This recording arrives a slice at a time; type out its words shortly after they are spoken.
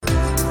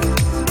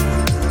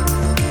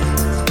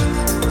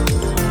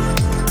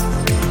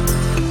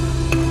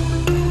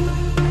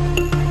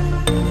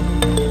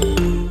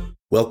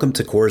Welcome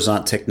to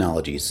Coruzant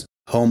Technologies,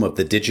 home of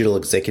the Digital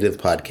Executive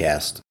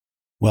Podcast.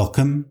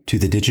 Welcome to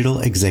the Digital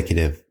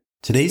Executive.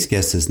 Today's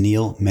guest is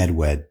Neil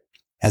Medwed.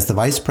 As the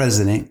Vice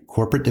President,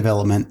 Corporate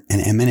Development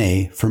and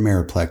M&A for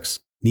Meriplex,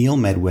 Neil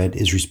Medwed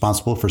is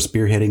responsible for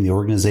spearheading the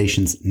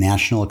organization's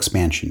national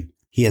expansion.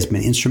 He has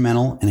been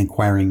instrumental in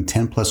acquiring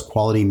 10-plus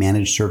quality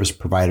managed service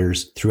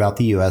providers throughout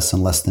the U.S.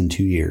 in less than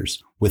 2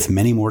 years, with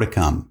many more to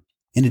come.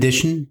 In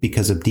addition,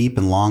 because of deep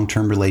and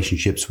long-term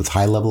relationships with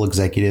high-level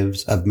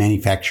executives of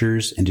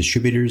manufacturers and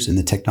distributors in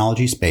the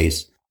technology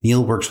space,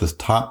 Neil works with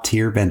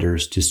top-tier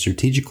vendors to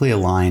strategically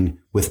align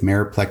with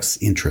Meriplex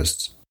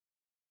interests.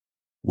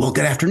 Well,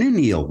 good afternoon,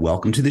 Neil.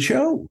 Welcome to the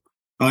show.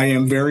 I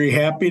am very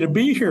happy to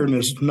be here in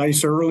this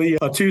nice early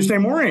Tuesday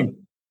morning.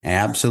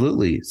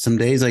 Absolutely. Some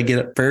days I get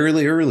up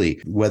fairly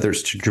early, whether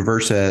it's to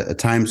traverse a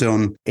time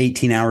zone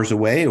 18 hours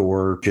away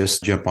or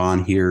just jump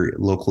on here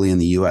locally in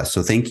the U.S.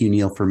 So thank you,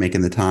 Neil, for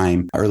making the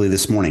time early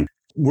this morning.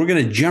 We're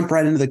going to jump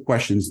right into the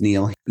questions,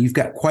 Neil. You've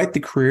got quite the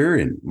career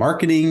in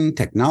marketing,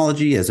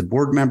 technology, as a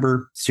board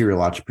member,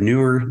 serial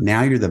entrepreneur.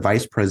 Now you're the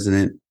Vice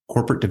President,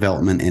 Corporate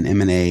Development and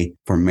M&A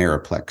for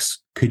Meriplex.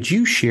 Could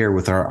you share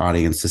with our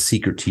audience the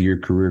secret to your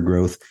career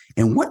growth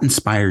and what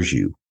inspires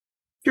you?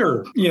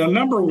 Sure.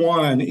 Number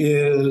one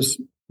is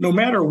no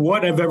matter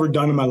what I've ever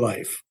done in my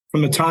life,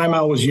 from the time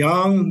I was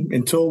young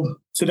until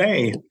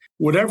today,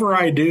 whatever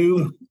I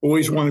do,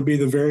 always want to be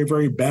the very,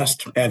 very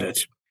best at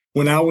it.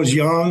 When I was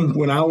young,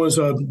 when I was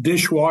a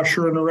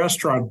dishwasher in a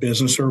restaurant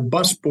business or a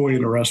busboy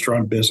in a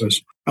restaurant business,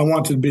 I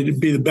wanted to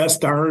be the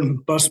best darn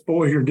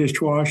busboy or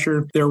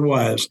dishwasher there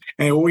was.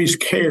 And I always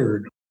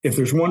cared. If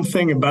there's one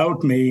thing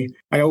about me,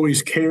 I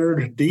always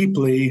cared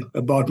deeply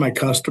about my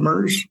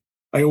customers.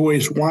 I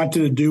always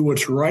wanted to do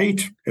what's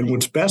right and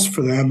what's best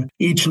for them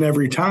each and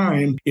every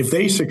time. If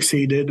they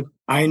succeeded,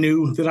 I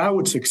knew that I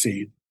would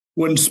succeed.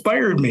 What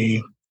inspired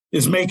me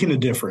is making a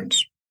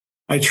difference.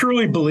 I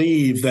truly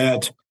believe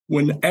that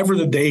whenever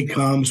the day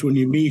comes, when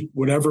you meet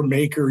whatever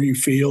maker you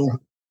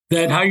feel,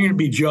 that how you're going to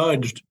be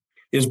judged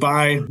is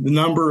by the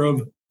number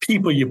of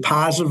people you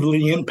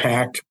positively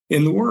impact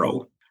in the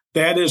world.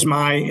 That is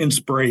my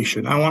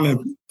inspiration. I want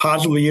to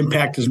positively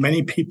impact as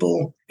many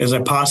people as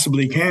I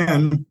possibly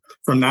can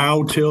from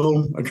now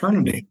till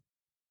eternity.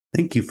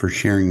 Thank you for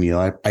sharing,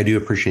 Neil. I do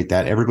appreciate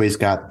that. Everybody's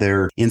got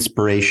their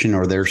inspiration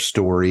or their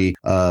story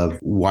of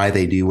why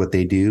they do what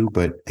they do.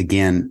 But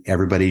again,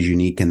 everybody's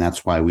unique, and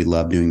that's why we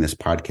love doing this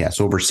podcast.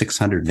 Over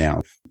 600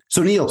 now.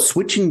 So, Neil,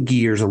 switching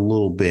gears a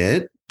little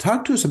bit,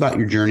 talk to us about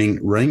your journey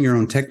running your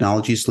own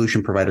technology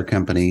solution provider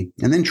company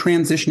and then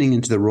transitioning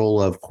into the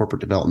role of corporate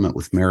development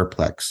with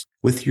Meriplex.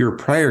 With your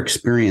prior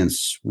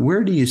experience,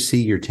 where do you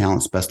see your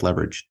talents best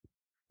leveraged?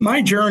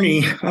 My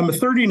journey, I'm a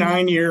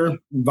 39-year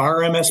VAR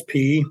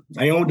MSP.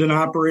 I owned and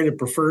operated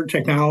preferred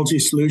technology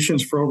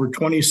solutions for over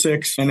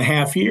 26 and a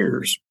half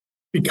years.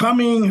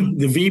 Becoming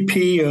the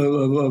VP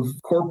of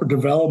corporate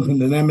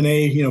development and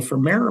M&A, for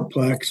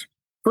Meriplex,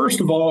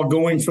 first of all,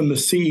 going from the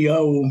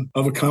CEO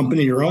of a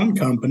company, your own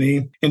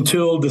company,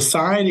 until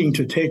deciding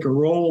to take a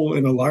role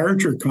in a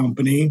larger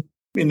company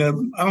in I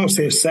don't want to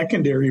say a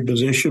secondary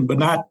position, but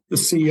not the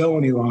CEO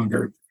any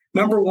longer.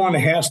 Number one,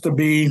 it has to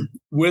be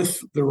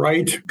with the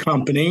right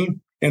company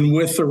and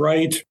with the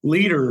right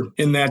leader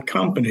in that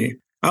company.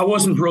 I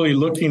wasn't really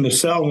looking to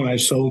sell when I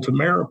sold to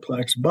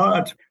Meriplex,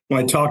 but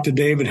when I talked to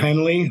David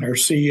Henley, our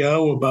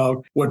CEO,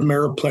 about what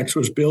Meriplex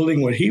was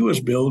building, what he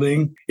was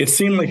building, it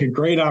seemed like a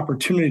great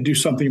opportunity to do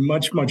something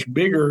much, much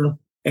bigger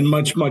and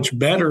much, much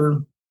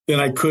better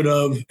than I could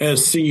have as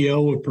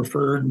CEO of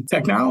Preferred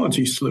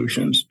Technology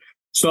Solutions.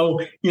 So,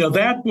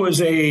 that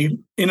was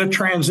in a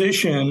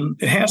transition,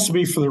 it has to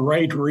be for the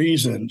right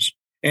reasons.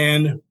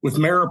 And with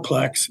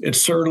Meriplex, it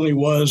certainly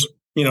was,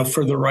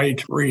 for the right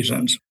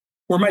reasons.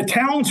 Where my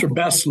talents are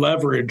best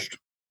leveraged,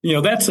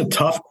 that's a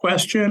tough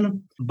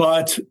question.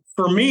 But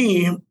for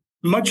me,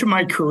 much of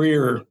my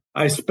career,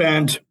 I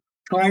spent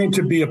trying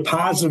to be a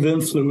positive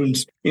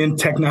influence in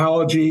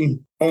technology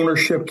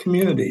ownership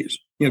communities,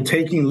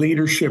 taking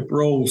leadership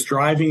roles,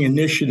 driving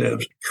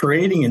initiatives,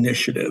 creating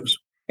initiatives.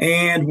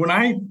 And when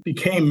I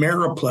became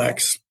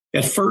Meriplex,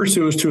 at first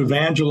it was to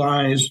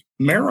evangelize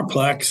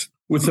Meriplex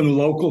within the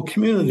local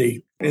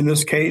community, in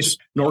this case,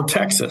 North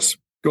Texas,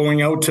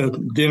 going out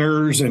to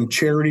dinners and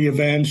charity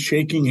events,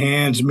 shaking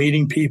hands,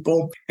 meeting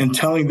people, and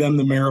telling them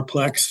the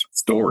Meriplex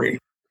story.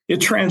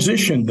 It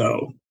transitioned,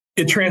 though.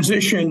 It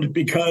transitioned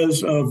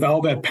because of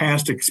all that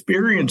past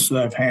experience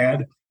that I've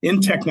had in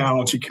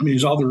technology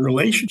communities, all the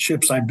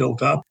relationships I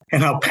built up,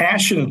 and how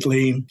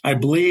passionately I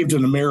believed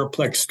in the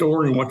Meriplex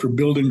story and what we're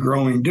building,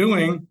 growing,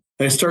 doing.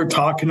 I started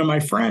talking to my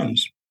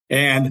friends.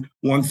 And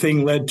one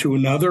thing led to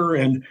another,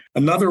 and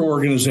another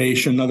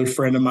organization, another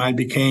friend of mine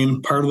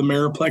became part of the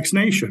Meriplex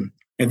Nation.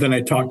 And then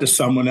I talked to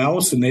someone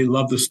else, and they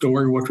loved the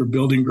story, what we're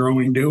building,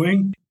 growing,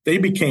 doing. They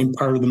became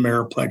part of the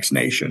Meriplex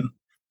Nation.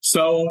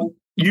 So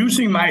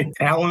using my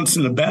talents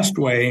in the best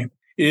way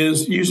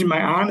is using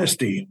my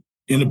honesty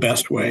in the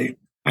best way.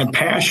 I'm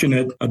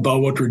passionate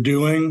about what we're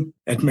doing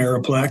at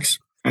Meriplex.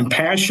 I'm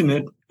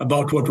passionate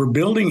about what we're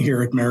building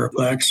here at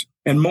Meriplex.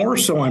 And more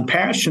so, I'm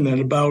passionate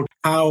about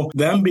how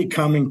them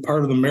becoming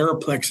part of the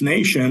Meriplex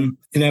nation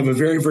can have a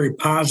very, very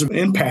positive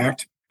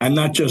impact on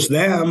not just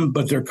them,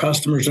 but their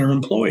customers and their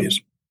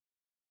employees.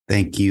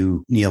 Thank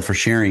you, Neil, for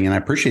sharing. And I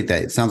appreciate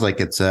that. It sounds like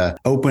it's a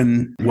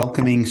open,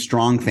 welcoming,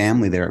 strong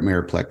family there at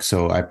Meriplex.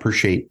 So I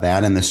appreciate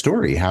that and the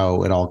story,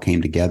 how it all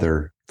came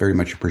together. Very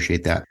much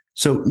appreciate that.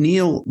 So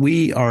Neil,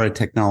 we are a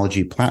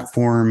technology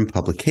platform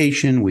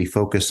publication. We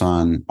focus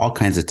on all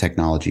kinds of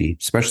technology,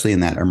 especially in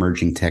that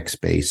emerging tech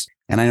space.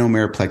 And I know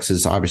Meriplex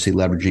is obviously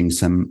leveraging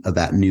some of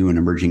that new and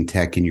emerging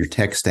tech in your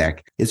tech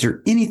stack. Is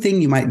there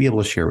anything you might be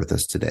able to share with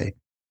us today?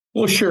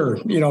 Well, sure.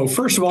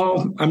 First of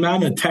all, I'm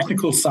not in the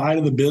technical side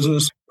of the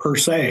business per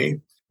se,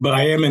 but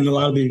I am in a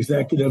lot of the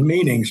executive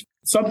meetings.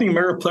 Something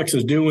Meriplex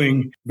is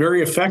doing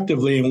very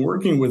effectively and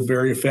working with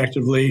very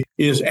effectively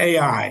is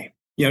AI.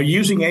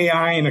 Using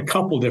AI in a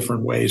couple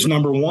different ways.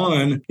 Number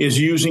one is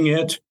using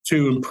it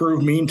to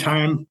improve mean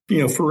time,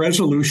 for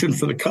resolution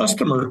for the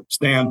customer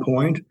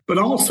standpoint, but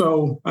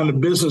also on the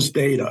business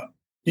data,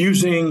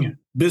 using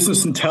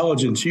business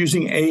intelligence,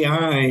 using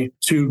AI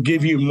to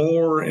give you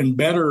more and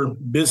better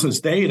business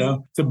data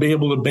to be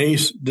able to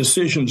base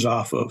decisions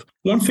off of.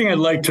 One thing I'd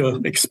like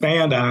to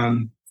expand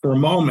on for a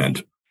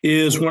moment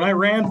is when I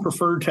ran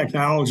Preferred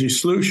Technology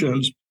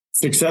Solutions,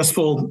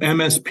 successful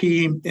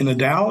MSP in the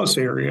Dallas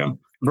area,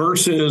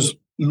 versus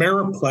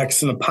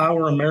Meriplex and the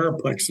power of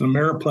Meriplex and the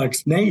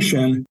Meriplex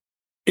nation.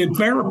 In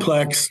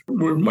Meriplex,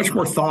 we're much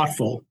more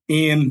thoughtful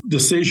in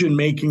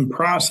decision-making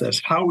process,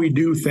 how we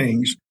do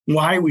things,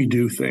 why we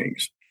do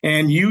things,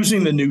 and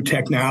using the new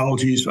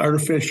technologies,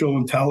 artificial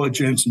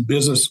intelligence and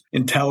business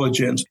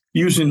intelligence,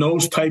 using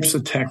those types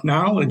of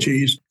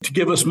technologies to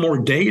give us more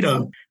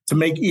data to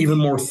make even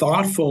more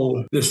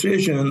thoughtful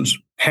decisions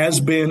has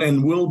been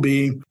and will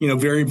be,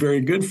 very,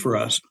 very good for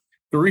us.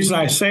 The reason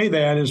I say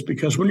that is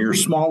because when you're a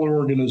smaller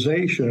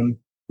organization,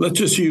 let's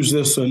just use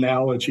this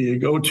analogy. You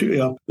go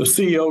to the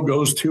CEO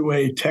goes to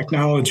a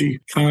technology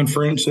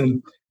conference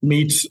and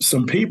meets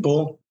some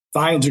people,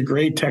 finds a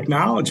great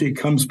technology,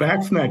 comes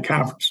back from that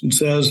conference and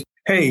says,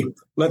 "Hey,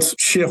 let's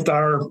shift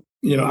our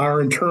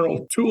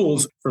internal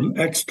tools from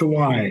X to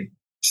Y."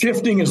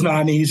 Shifting is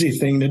not an easy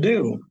thing to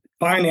do.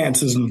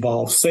 Finance is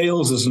involved,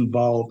 sales is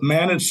involved,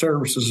 managed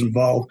services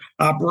involved,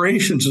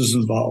 operations is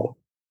involved.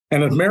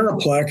 And at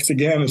Meriplex,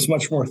 again, it's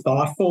much more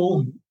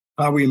thoughtful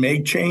how we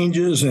make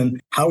changes and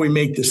how we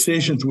make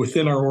decisions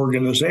within our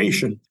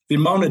organization. The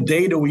amount of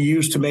data we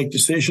use to make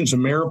decisions in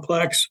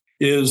Meriplex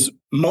is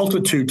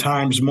multitude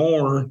times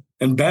more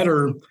and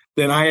better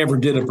than I ever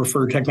did at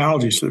Preferred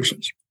Technology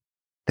Solutions.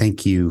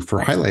 Thank you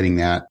for highlighting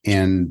that.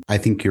 And I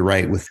think you're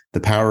right. With the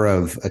power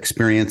of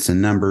experience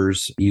and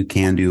numbers, you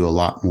can do a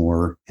lot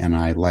more. And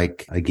I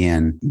like,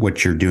 again,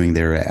 what you're doing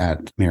there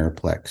at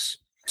Meriplex.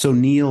 So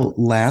Neil,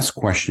 last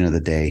question of the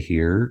day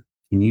here.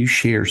 Can you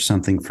share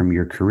something from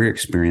your career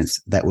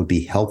experience that would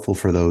be helpful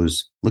for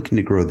those looking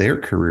to grow their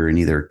career in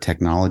either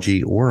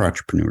technology or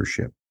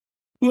entrepreneurship?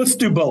 Let's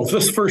do both.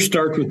 Let's first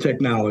start with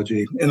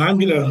technology. And I'm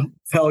going to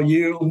tell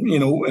you,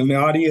 in the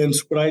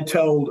audience, what I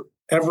tell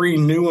every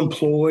new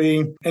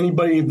employee,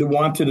 anybody that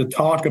wanted to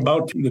talk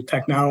about the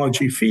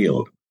technology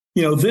field.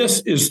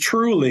 This is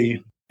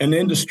truly an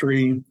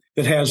industry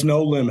that has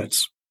no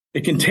limits.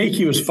 It can take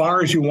you as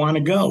far as you want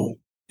to go.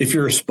 If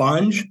you're a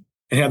sponge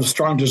and have a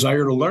strong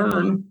desire to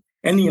learn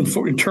and the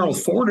internal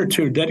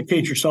fortitude to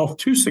dedicate yourself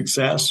to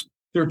success,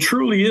 there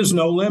truly is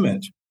no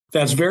limit.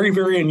 That's very,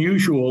 very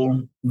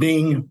unusual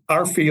being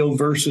our field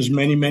versus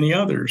many, many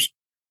others.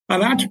 On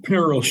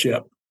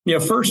entrepreneurship,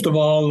 first of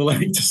all, I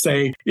like to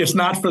say it's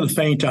not for the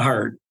faint of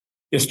heart.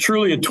 It's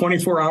truly a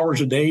 24 hours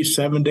a day,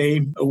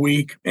 7-day a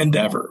week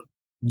endeavor.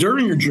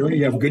 During your journey,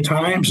 you have good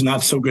times,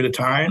 not so good at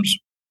times,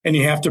 and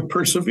you have to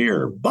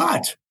persevere.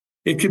 But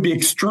it could be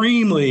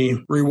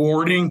extremely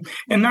rewarding,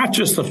 and not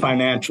just the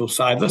financial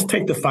side. Let's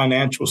take the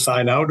financial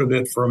side out of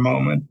it for a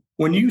moment.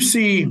 When you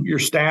see your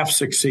staff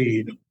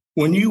succeed,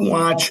 when you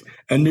watch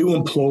a new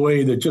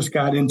employee that just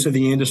got into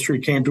the industry,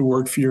 came to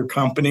work for your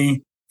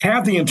company,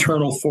 have the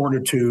internal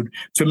fortitude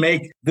to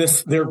make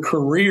this their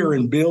career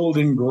and build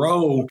and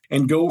grow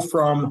and go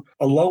from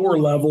a lower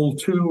level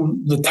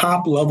to the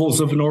top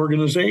levels of an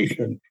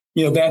organization,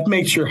 that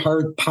makes your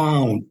heart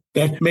pound.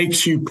 That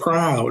makes you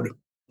proud.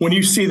 When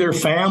you see their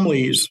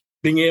families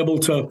being able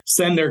to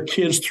send their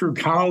kids through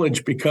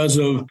college because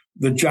of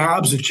the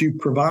jobs that you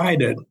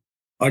provided,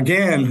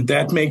 again,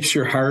 that makes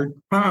your heart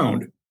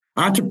pound.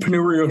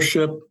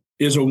 Entrepreneurship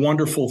is a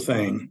wonderful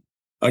thing.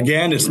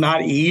 Again, it's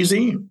not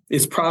easy.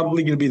 It's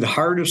probably going to be the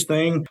hardest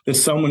thing that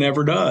someone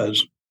ever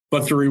does.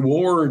 But the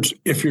rewards,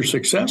 if you're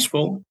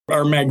successful,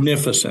 are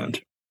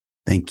magnificent.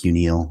 Thank you,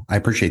 Neil. I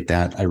appreciate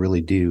that. I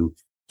really do.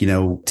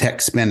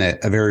 Tech's been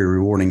a very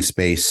rewarding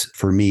space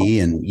for me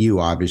and you,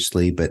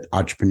 obviously, but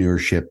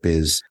entrepreneurship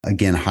is,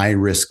 again, high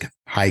risk,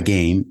 high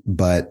gain,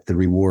 but the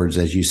rewards,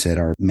 as you said,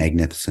 are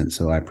magnificent.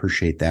 So I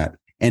appreciate that.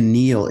 And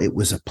Neil, it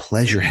was a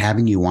pleasure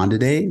having you on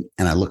today,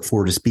 and I look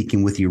forward to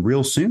speaking with you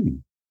real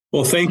soon.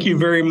 Well, thank you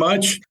very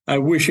much. I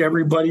wish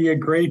everybody a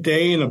great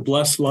day and a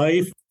blessed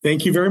life.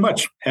 Thank you very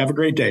much. Have a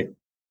great day.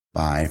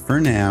 Bye for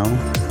now.